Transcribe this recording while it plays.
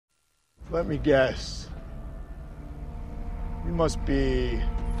Let me guess. You must be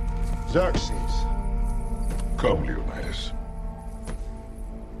Xerxes. Come, Leonidas.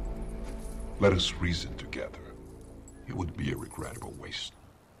 Let us reason together. It would be a regrettable waste.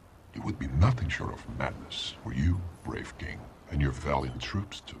 It would be nothing short of madness for you, brave king, and your valiant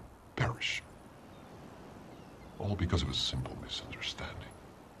troops to perish. All because of a simple misunderstanding.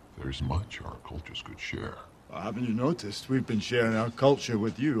 There is much our cultures could share. Well, haven't you noticed? We've been sharing our culture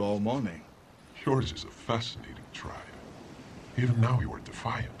with you all morning. Yours is a fascinating tribe. Even now you are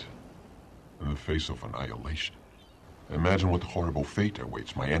defiant. In the face of annihilation. Imagine what horrible fate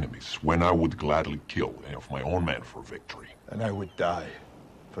awaits my enemies when I would gladly kill any of my own men for victory. And I would die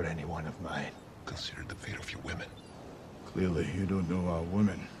for any one of mine. Consider the fate of your women. Clearly, you don't know our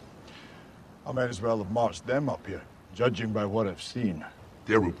women. I might as well have marched them up here, judging by what I've seen.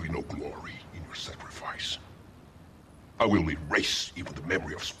 There will be no glory in your sacrifice. I will erase even the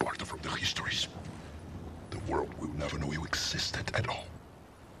memory of Sparta from the histories. The world will never know you existed at all.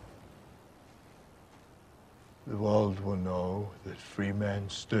 The world will know that free men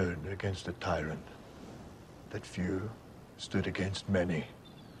stood against a tyrant, that few stood against many.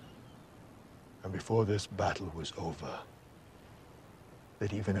 And before this battle was over,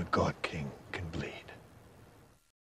 that even a god king can bleed.